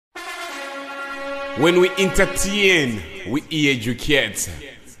When we entertain, we educate,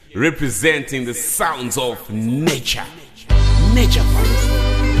 representing the sounds of nature. Nature Vybz.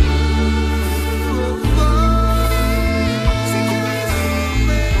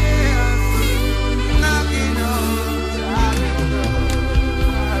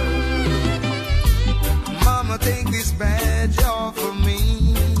 Take this badge off of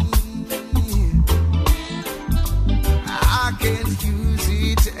me. I can't use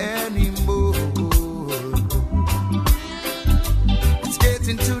it anymore. It's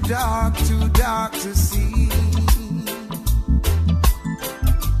getting too dark to see.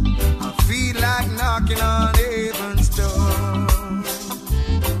 I feel like knocking on heaven's door.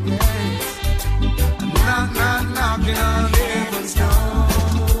 Yes, I'm knocking on heaven's door.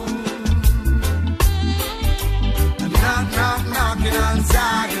 Knocking on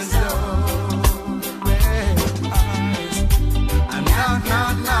Zion's door. I'm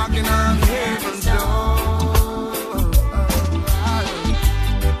not knocking on heaven's door.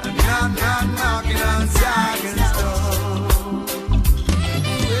 I'm not knocking on Zion's door.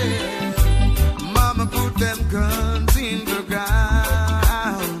 Mama put them guns in the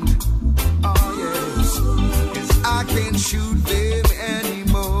ground. Oh yes, 'cause I can't shoot them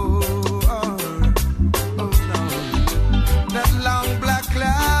anymore. Long black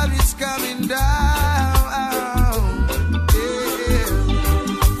cloud is coming down. Yeah.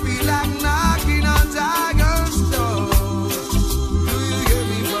 Feel like knocking on Tiger's door. Do you hear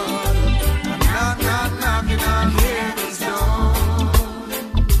me, boy? I'm not knocking on heaven's door.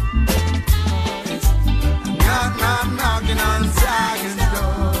 I'm not knocking on Zion's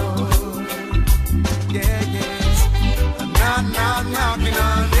door. Yeah, yes. I'm not knocking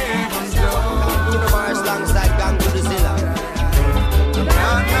on heaven's door. Universe alongside gang to the zilla.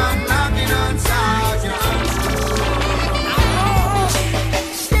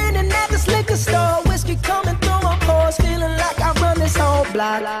 Standing at this liquor store, whiskey coming through my pores, feeling like I run this whole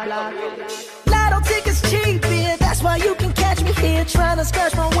block. Lotto tickets cheap, yeah, that's why you can catch me here, trying to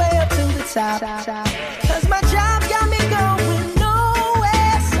scratch my way up to the top. 'Cause my job got me going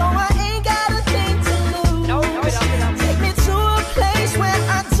nowhere, so I ain't got a thing to lose. Take me to a place where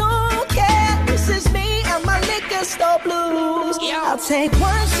I don't care. This is me and my liquor store blues. I'll take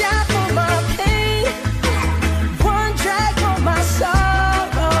one shot for my pain, one drag for my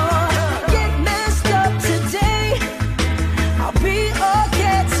sorrow. Get messed up today, I'll be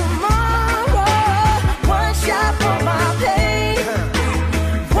okay tomorrow. One shot for my pain,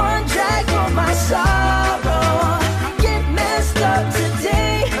 one drag for my sorrow. Get messed up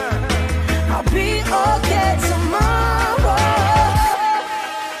today, I'll be okay tomorrow.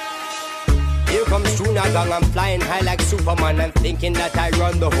 Here comes Tuna Gang, I'm flying high like Superman. I'm thinking that I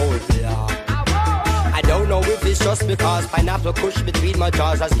run the whole block. I don't know if it's just because pineapple kush between my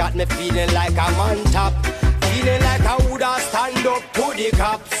jaws has got me feeling like I'm on top. Feeling like I woulda stand up to the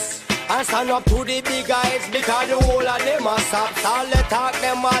cops and stand up to the big guys, because the whole of them are sops. All the talk,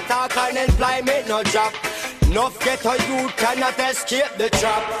 them a talk, and employment no job. Enough ghetto youth cannot escape the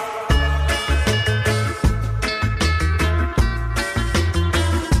trap.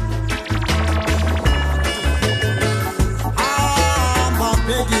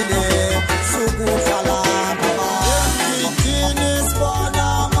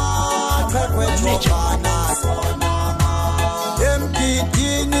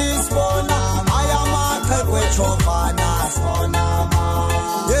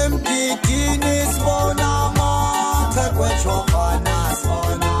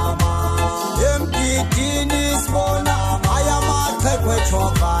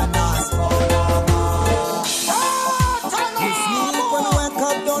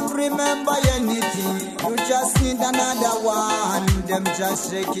 Remember anything, you just need another one. Them just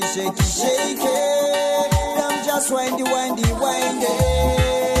shake it, shake it, shake it. Them just windy, windy, windy.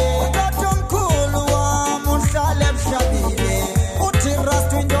 Utoto mkulu wa Musalem Shabile,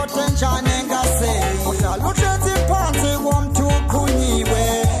 utirasti ndote njane ngase. Usalutenzi panzi wa mtu kunyiwe,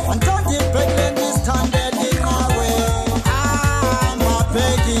 antongi pregnant is standard in my way. I'm a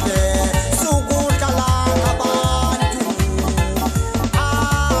Peggy there, sukutalanga bantu.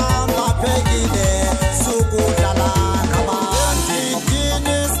 Peggy there, sukutalanga bantu.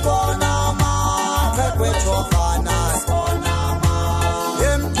 Kini sponama, kekwe chofana sponama.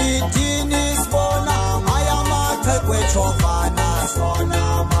 Kini sponama, ayama kekwe chofana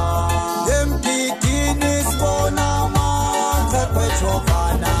sponama. Kini sponama, kekwe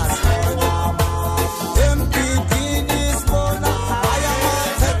chofana sponama. Kini sponama, ayama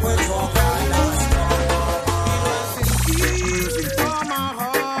kekwe chofana sponama.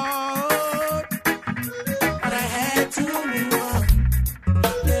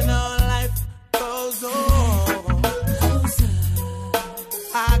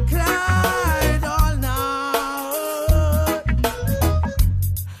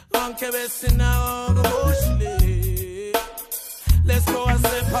 let's go and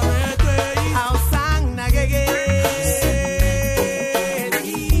separate ways. I'll sang again.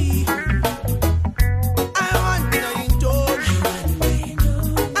 I want to indulge.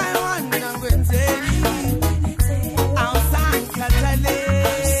 I want to Glenzito. I'll sang Katale.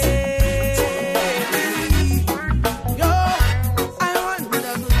 Yo, I want to good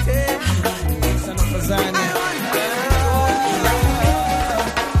son of Fazani.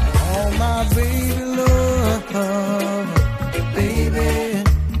 Oh my baby love, baby,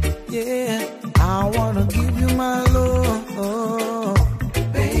 yeah, I wanna give you my love,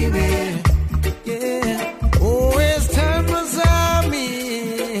 baby, yeah. Oh, it's time for me,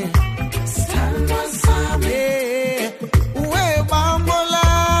 it's time for me, yeah. Uwe bambola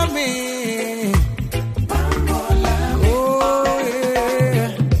me, oh yeah.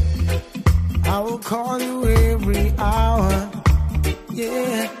 I will call you every hour,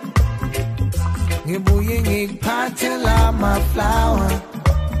 yeah. Ngibuying patela my flower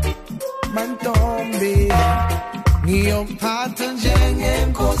Mantombi Ngiyophatha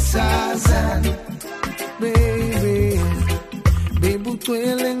njengenkosazana Baby Baby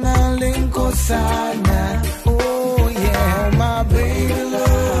ugcwele ngale nkosana Oh yeah my baby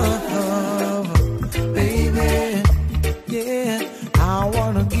love Baby Yeah I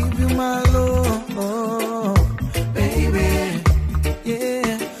wanna give you my love Baby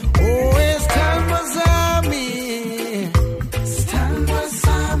Yeah Oh it's time for Zami It's time for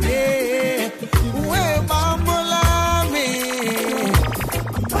Zami Uwe bambolami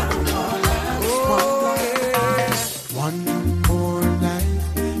Oh yeah One more night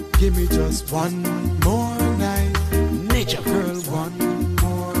Give me just one more night Nature Girl, one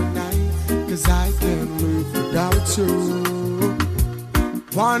more night Cause I can't live without you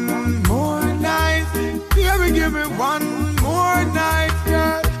One more night Baby, give me one more night,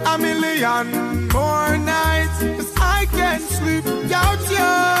 girl A million more nights Cause I can't sleep without you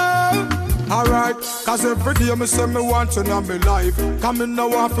Alright, cause every day me say me want you in my life Come in now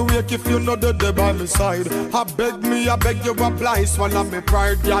off to wake if you know the day by my side I beg you apply, swallow me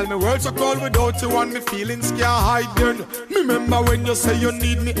pride Girl, me world so cold without you and me feelings can't hide then Me remember when you say you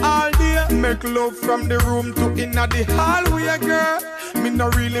need me all day Make love from the room to inna the hallway, girl Me no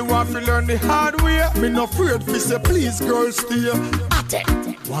really want to learn the hard way Me no afraid to say please girl stay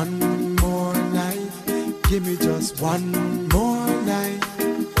One more night Give me just one more night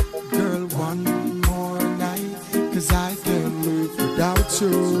Girl, one more night Cause I can't live without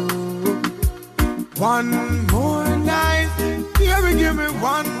you One more night Baby, give me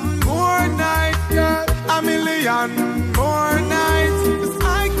one more night, girl A million more nights Cause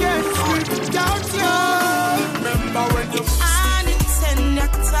I can't sleep without you Remember when you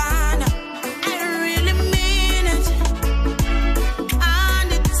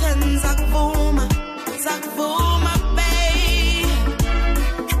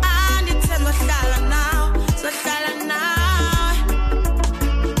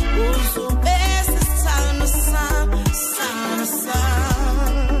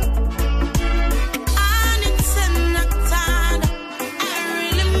Time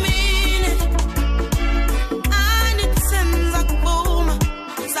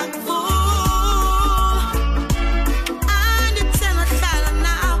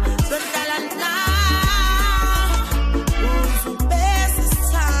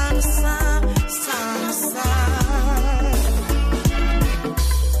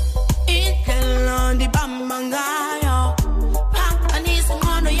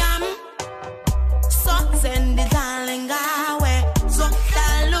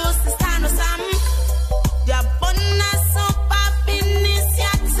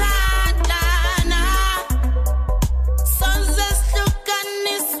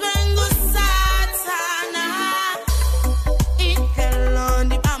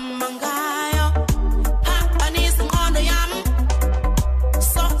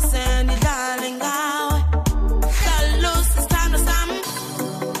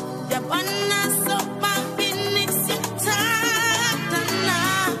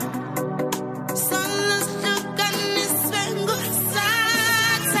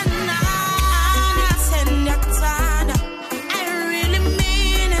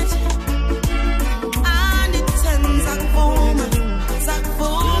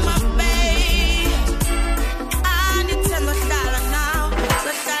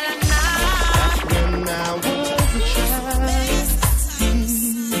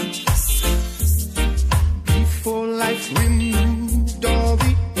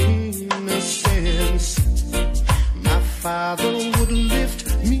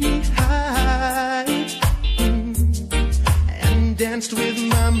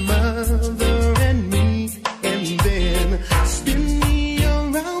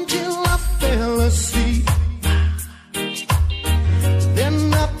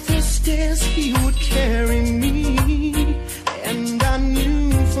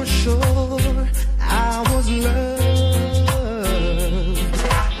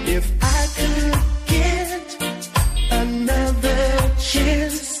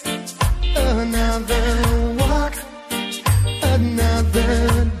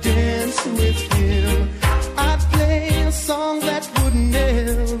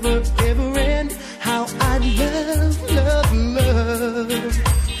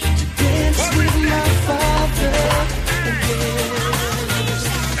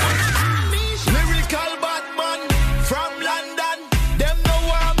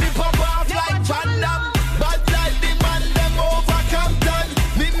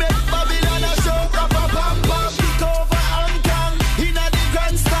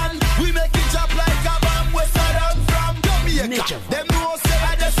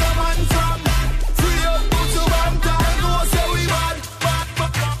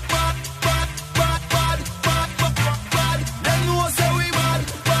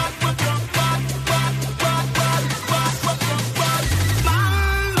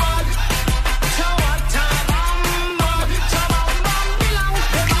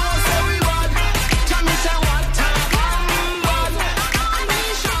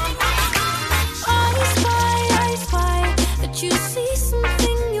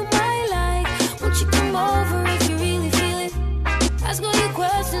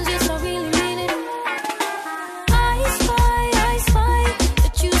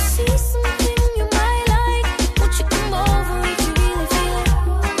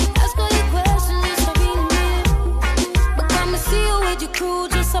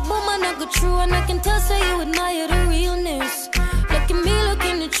go through, and I can tell, say you admire the realness. Look at me,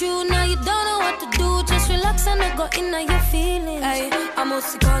 looking at you, now you don't know what to do. Just relax and I go in on your feelings. I'm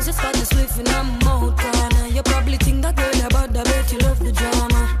mostly cause you start to swift and I'm out, corner. You probably think that girl about that, bet you love the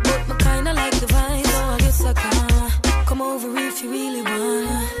drama. But me kinda like the vibe, so I guess I can. Come over if you really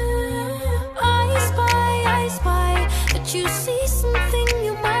wanna. I spy that you see something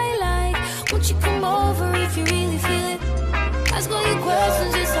you might like. Won't you come over if you really feel it? Ask all your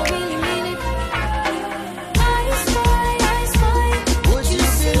questions, yes, I really mean it. I spy. Would you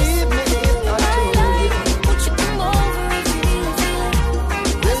believe me if I told you? Won't you come over if you really feel it?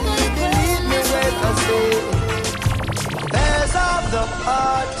 Ask all your questions, yes, I really mean it. Bears of the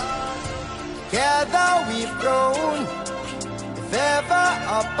heart, together we've grown, if ever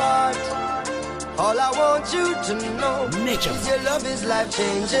apart. All I want you to know is your love is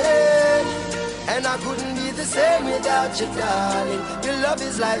life-changing, and I couldn't be the same without you, darling. Your love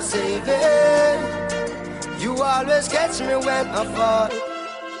is life-saving. You always catch me when I fall.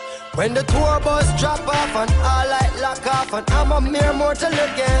 When the tour bus drop off and all light lock off, and I'm a mere mortal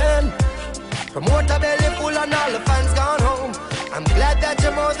again. Promoter belly full and all the fans gone home. I'm glad that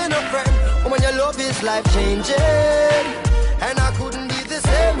you're more than a friend. When your love is life-changing, and I couldn't be the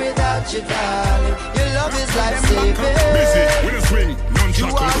same without you, darling. Your love is life-saving. Busy with a swing,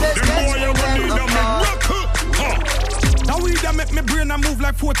 non-chuckle. Them boy you gonna need a man. Now we that make me brain a move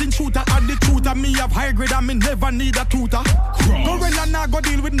like 14 shooter. Add the tutor, me have high grade and me never need a tutor. Gorilla nah go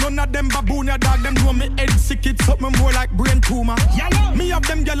deal with none of them baboon. Ya dog them know me head sick, it's something more like brain tumor. Me have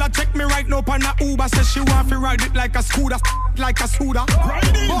them gyal check me right now on a Uber. Says she want to ride it like a scooter, like a scooter.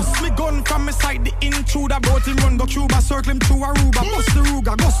 Bust me gun from me side, the intruder. Bout him run go Cuba, circle him through Aruba. Bust the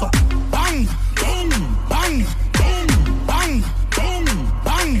Ruga, go so. Bang, boom, bang, boom, bang, boom,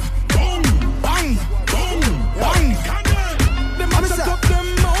 bang, boom, bang, boom, bang. Them a set up them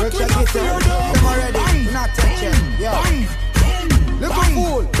out, we not fear them. Them already, not touching. Yeah. Look a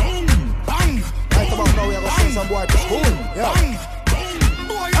fool. Bang. Right about now we are gonna send some boy to school. Yeah.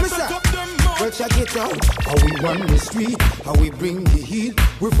 Boy, set up them out. Well, check it out. How we run the street, how we bring the heat.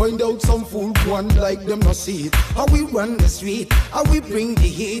 We find out some fool one like them no see it. How we run the street, how we bring the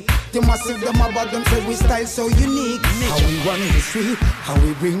heat. They massive them about them say we style so unique. How we run the street, how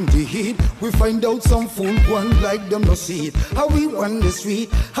we bring the heat. We find out some fool one like them no see it. How we run the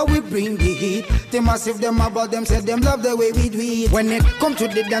street, how we bring the heat. They massive them about them say them love the way we do it. When it come to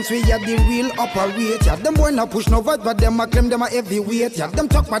the dance, we are the real operator. Them boy not push no vibe, but them a claim them a heavyweight. Yeah, them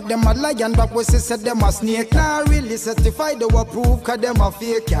talk about them a lion, but we say them a snake. Nah, really certified or approved, cause them a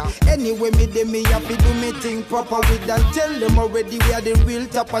fake. Yeah. Anyway, me have to do me thing proper with and tell them already we are the real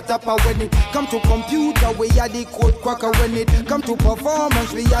tapper. When it come to computer, we are the code cracker. When it come to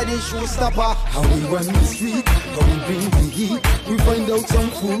performance, we are the showstopper. How we run the street, how we bring the heat. We find out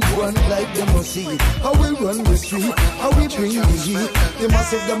some fool one like them no see it. How we run the street, how we bring the heat. They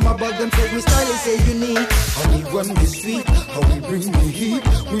must have them about them say we style is say unique. How we run the street, how we bring the heat.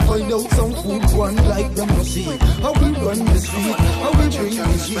 We find out some fool one like them no see it. How we run the street, how we bring the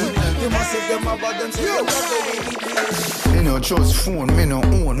heat. They must have them about them say they love the way we do. Me no trust phone, me no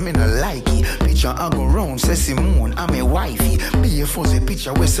own, me no like it. Picture I go round, say Simone, I'm a wifey. Be a fuzzy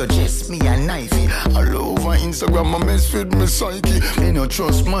picture we suggest me a knifey. All over Instagram, my mess feed me psyche. Me no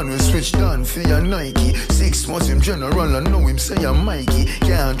trust man, we switch down for your Nike. 6 months him general, I know him say I'm Mikey.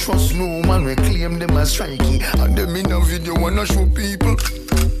 Can't trust no man, we claim them as strikey. And them in a video wanna show people.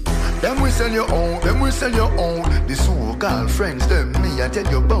 Them we sell your own, them we sell your own. The so-called friends, them me I tell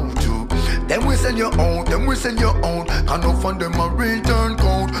you about you. Them we sell your own, them we sell your own. Can't offer them a return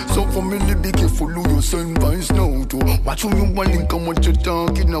code. So for me, be careful who you send vice now to. Watch who you want and come what you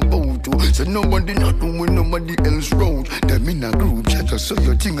talking about to. So nobody not doing nobody else road. Them in a group chat so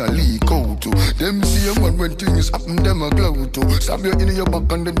your thing a leak out to. Them see a man when things happen, them a glow to. Stab you in your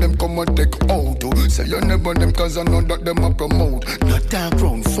back and then them come and take out to. Say you never them cause I know that them a promote. Not talk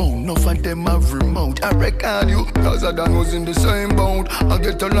round phone, no for them have remote. I record you, cause I done was in the same boat. I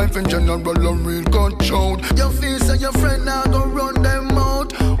get a life in general, a real cut out. Your face and your friend now go run them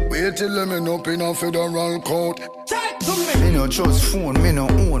out. Wait till them end up in a federal court. Me no trust phone, me no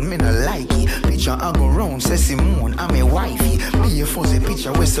own, me no like it. Picture I go round, say Simone, I'm a wifey. Be a fuzzy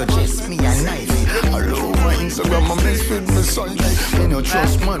picture we suggest me a knifey. All over Instagram, my mess feed me psyche. Me no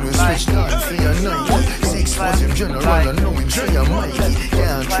trust man, we switch down for your Nike. 6 months in general, I know him say I'm Mikey.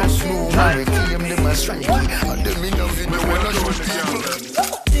 Can't trust no man, we claim them as strikey. And them in a video when I show people.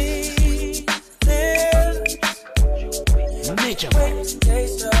 Nature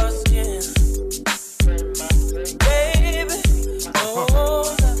Taste your skin, baby.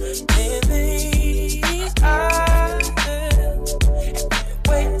 Oh, in these eyes,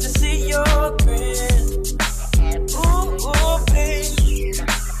 wait to see your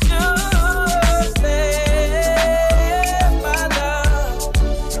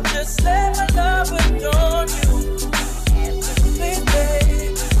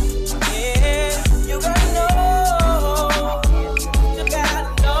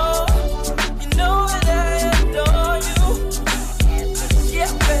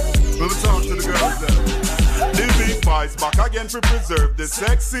me talk to the girls then. The big boys back again to preserve the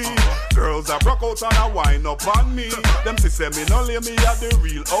sexy. Girls are broke out and a wine up on me. Them say me no lay me at the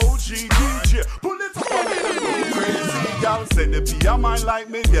real OG DJ. Pull it up on them crazy. Y'all send it be a mind like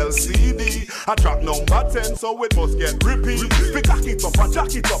me girl CD. I track number 10 so it must get repeat. We cock it up and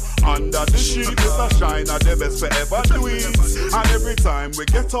jack it up under the sheet. It's a shine at the best forever do it. And every time we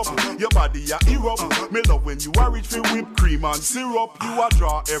get up, your body a erupt. Me love when you are reach for whipped cream and syrup. You a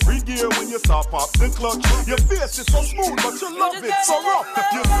draw every gear when you start pop the clutch. Your face is so smooth, but you love it so rough.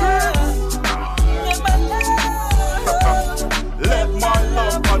 You see? Let my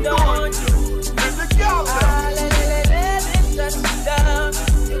love adore you. Let the girl down. Let it touch you down.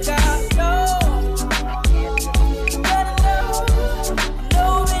 You gotta know.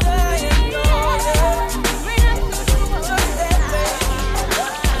 Know that I am yours.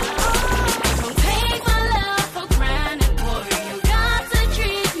 Don't take my love for granted, boy. You got to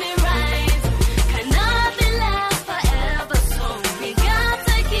treat me right. Can nothing last forever, so we got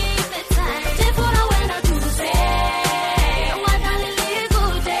to keep it tight. Te pura buena tu sé, guardale le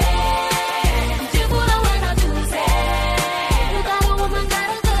gude. Te pura buena tu sé, you got a woman, got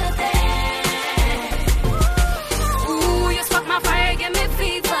a good thing. Ooh, you spark my fire, give me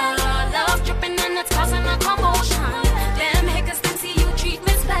fever. Love dripping and it's causing a commotion. Them hickers think see you treat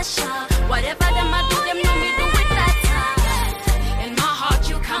me special. Whatever them I do, them know me do it that time. In my heart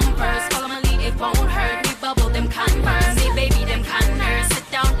you come first. Follow my lead, it won't hurt me. Bubble them converse. Say baby them converse. Sit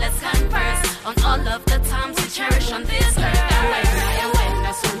down, let's converse on all of the times we cherish on this earth. And when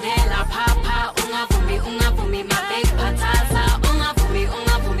I sundela papa, unga vumi, my big pataza. Unga vumi,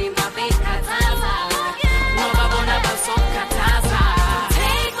 my big kataza. No babona baso kataza.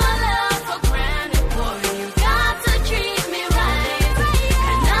 Take my love for granted, boy. You got to treat me right.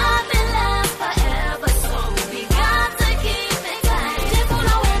 Can nothing last forever, so we got to keep it tight. Te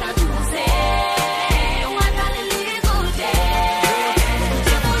pura buena tu sé, guardale le gude.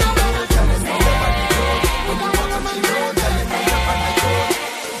 Te pura buena tu sé,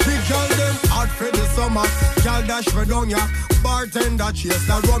 Big girl them hot for the summer. Girl dash for down ya. Bartender chase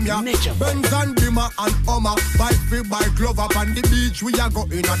the rum ya. Benz and Beamer and Hummer. Bike free bike love up on the beach. We a go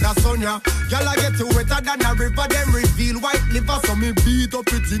in at the sun ya. Girl I get to wetter than a river. Them reveal white liver. So me beat up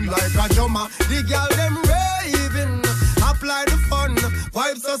it in like a drummer. The girl them raving. Apply the fun.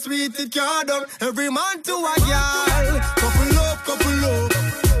 Vibe so sweet it can't done. Every man to a girl. Couple up, couple up.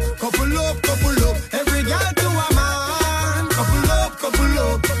 Couple up, couple up. Every girl to a man. Couple up, couple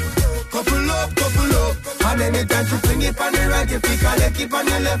up. Couple up, couple up. And anytime she fling it on the right, if you call it, keep on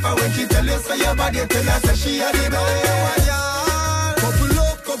the left. And when she tell you so your body, tell her say she a the best. Couple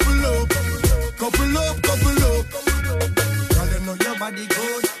up, couple up. Couple up, couple up. Girl, you know your body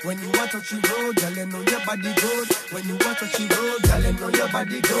good. When you watch what she roll, girl, you know your body good. When you watch what she roll, girl, you know your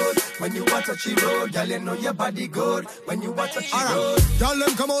body good. When you watch what she roll, girl, you know your body good. When you watch what she roll. Girl,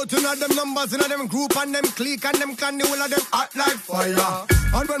 them come out in them numbers, in them group, and them clique, and them can the whole of them hot like fire.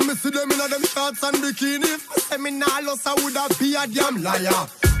 And when me see them in them shorts and bikinis, me say me nah lost, I woulda be a damn liar.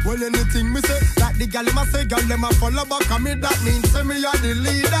 Well, anything me say, like the gal them a say, gal them a follow back, and me that means say me a the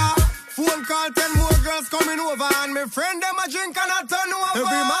leader. Phone call, 10 more girls coming over, and me friend them a drink and a turn over.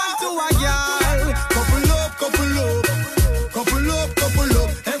 Every man to a gal, couple up, couple up, couple up, couple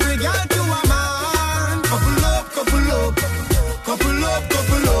up. Every gal to a man, couple up, couple up, couple up,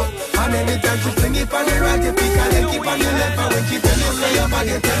 couple up. And anytime she fling it on the right, you pick her leg, keep on the left, and when she tell you say your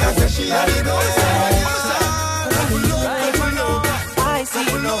body, tell her say she a the best. Couple up, couple up, I see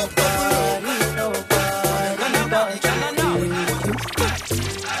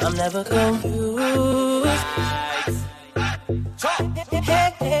I'm never confused.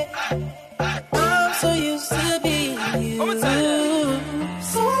 Hey, hey. I'm so used to being you.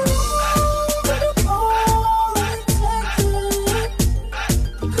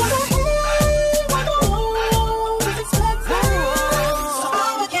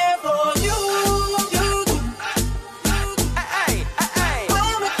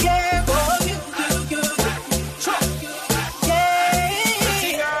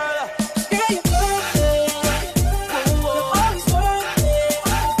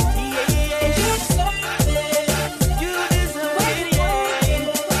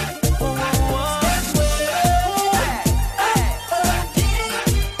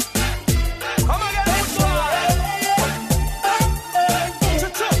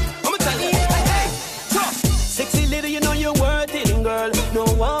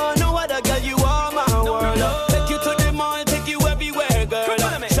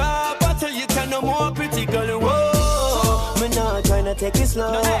 Take it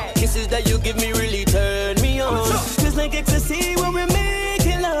slow. Kisses that you give me really turn me on. Just like ecstasy when we're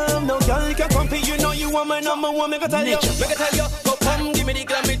making love. No want my number one, make I tell you. Go come, give me the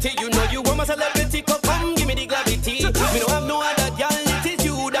gravity. You know you want my celebrity. Go come, give me the gravity. Me don't have no other girl, it is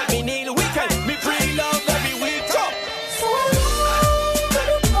you that me need. Weekend, me free love every week. Go.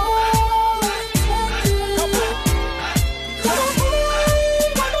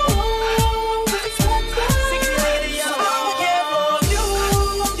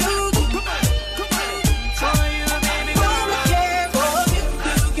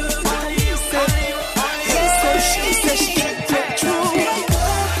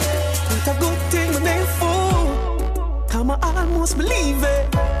 Almost believe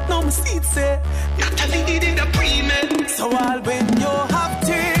it. No, my seat say Natalie did it a pre-med. So all when you have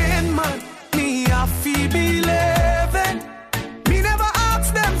 10 man, me a feel believing. Me never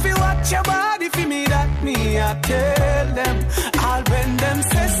ask them fi watch your body fi me that me a tell them. All when them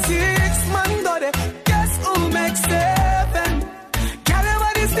say 6 man got it, guess who makes 7? Can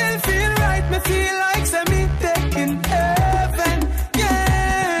everybody still feel right? Me feel like say me taking heaven.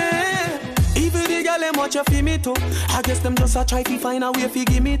 Yeah. Even the girl them watch you fi me too. I guess them just a try to find a way fi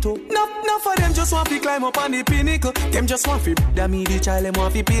give me to. No for them just want to climb up on the pinnacle. Them just want to that me the child them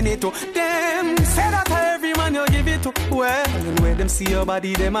want to pin it to. Them say that every man you give it to. Well, when them see your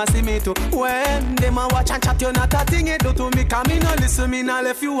body, them a see me too. When them a watch and chat, you not a thing it do to me. Come me no listen, me no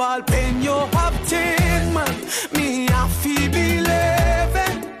left you all pain. You have 10 man, me a fi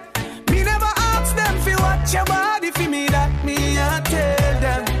believing. Me never ask them fi watch your body fi me that me a tell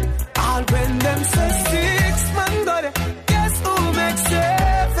them. All when them say 6 man got it, guess who makes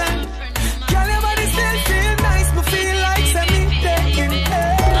 7? Can everybody still feel nice, but feel like say me taking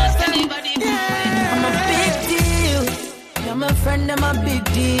heaven. Yeah. I'm a big deal. You're my friend, I'm a big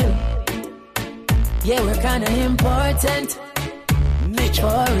deal. Yeah, we're kinda important. Nature.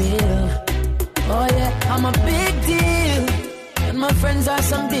 For real. Oh yeah, I'm a big deal. And my friends are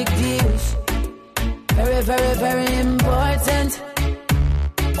some big deals. Very, very, very important.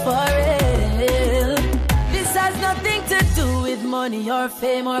 For real. This has nothing to do with money or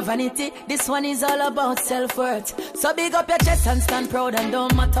fame or vanity. This one is all about self-worth. So big up your chest and stand proud and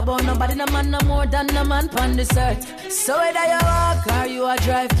don't matter about nobody. No man no more than no man on this earth. So whether you walk or you a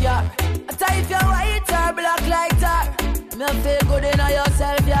drive car, I tell if you're white or black like tar, me feel good in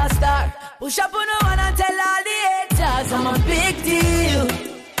yourself, you're a star. Push up on the one and tell all the haters I'm a big deal.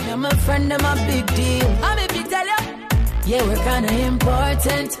 I'm a friend, I'm a big deal. I'm if you tell you, yeah, we're kinda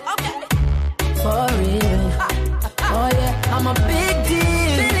important. Okay. For real. Oh yeah, I'm a big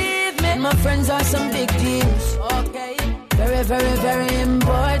deal. Believe me, my friends are some big deals. Okay. Very, very, very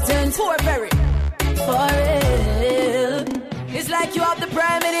important. For very. For real. It's like you have the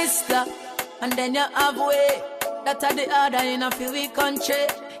Prime Minister, and then you have way. That are the other in a few country.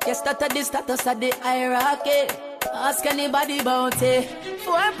 Yes, that are the status of the hierarchy. Ask anybody about it.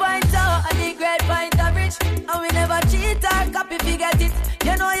 4.0 and the grade point average. And we never cheat or copy if you get it.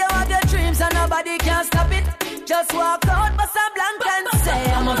 You know you have your dreams and nobody can stop it. Just walk out, bust a blank and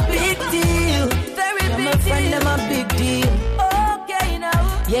say I'm a big deal. Very big deal. I'm a friend, I'm a big deal. Okay now.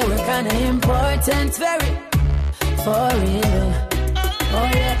 Yeah, we're kinda important. Very. For real. Oh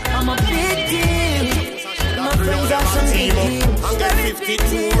yeah, I'm a big deal. My friends are some big deals. I'm getting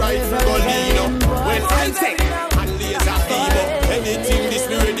 52 right for Golino. When I say anything this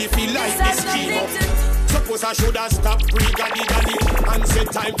me ready feel like this chemo. Suppose I should have stopped pre-gaddy and say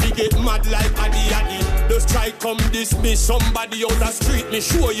time to get mad like addy. Just try come dismiss somebody on the street. Me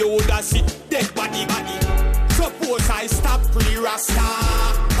sure you would have see dead body. Suppose I stop pre-rasta.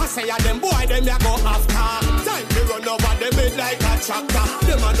 I say a them boy them ya go after. Time to run over them head like a tractor.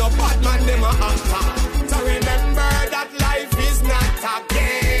 Them a no bad man, them a actor. So remember that life is not a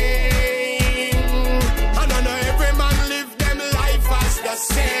game. And I know every man live them life as the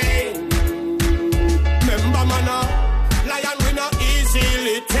same. Remember man, lion we not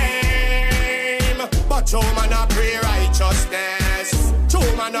easily tame. But Joe man a pray righteousness.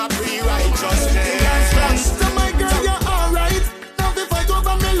 Joe man a pray righteousness. So my girl, you're alright. Now if I go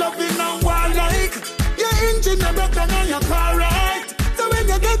for me loving and war like your engine a broken and your car right. So when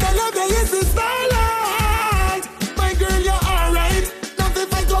you get a love, you use the starlight. My girl, you're alright. Now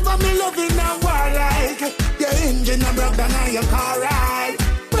if I go for me loving and war like your engine a broken and your car right.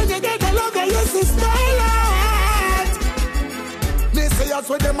 When you get a love, you use the starlight. They say that's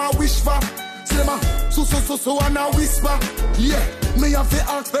what them a wish for. Say them a so and a whisper. Yeah, me have to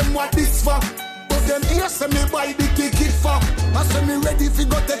ask them what this for. But them here say me buy the ticket for. I say me ready if you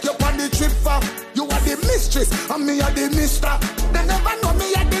go take you on the trip for. You are the mistress and me are the mister. They never know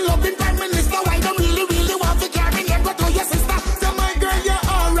me are the loving prime minister. Why don't really want to carry me and go to your sister? Say my girl, you're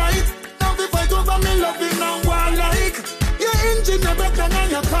alright. Now if I go for me loving and war like your engine a broken and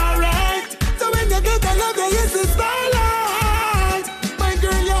your car right. So when you get a love you is the starlight. My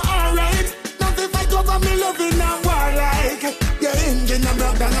girl, you're alright. Nothing fight over me loving and warlike. Your engine and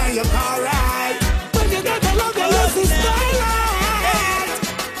broke down and you're alright. When you got the love you is the starlight.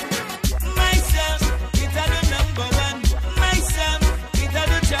 My son, it's the number one. My son, it's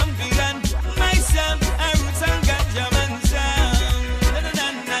the champion. My son, a roots and ganja man sound.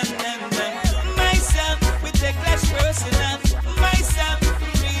 My son, we take less personal. My son,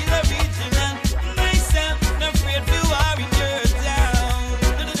 real original. My son, no afraid to war in your town.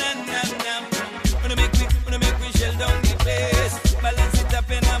 Wanna make we shell down the place. Balance it up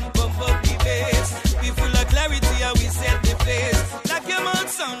and pump up the bass. We full of clarity how we set the pace. Like your mouth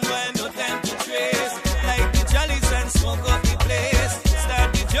sound while no time to trace. Like the jollies and smoke up the place.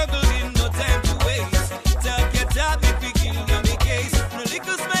 Start the juggling, no time to waste. Talk your talk, make we kill them the case. No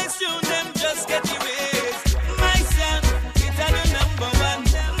liquor spice tune, them just get erased. My son, it's the number one.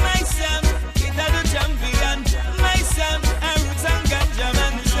 My son, it's the champion. My son, a roots and ganja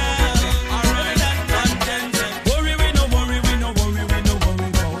man sound. Worry, we no worry, we no worry, we no worry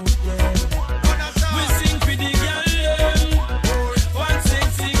about them. We sing for the girl them, one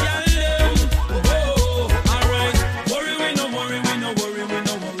sexy girl them. Oh, alright. Worry, we no worry, we no worry, we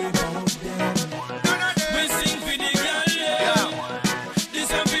no worry about them. We sing for the girl them, this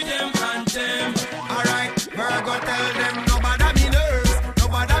one for them and them. Alright, Virgo tell them nobody me nerves,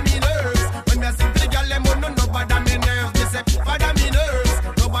 nobody me nerves. When me sing to the girl them, oh no nobody me nerves. They say nobody me nerves,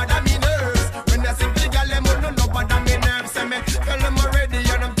 nobody me nerves. When me sing to the girl them, oh no nobody me nerves. Say me tell them already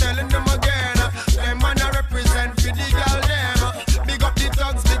and I'm telling them again. Them man I represent for the girl them. Big up the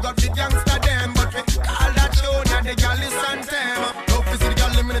thugs, big up the gangster them. But we call that show now the girl is on them. Don't see the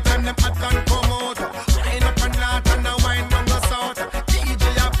girl them in the time them hot and come out. Line up and lot and now wine from the south. DJ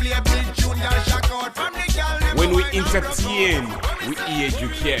a play Bill Junior shock out from the girl them. When we entertain, we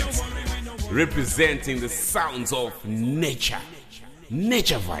educate. Representing the sounds of nature.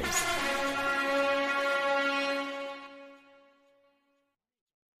 Nature Vybz.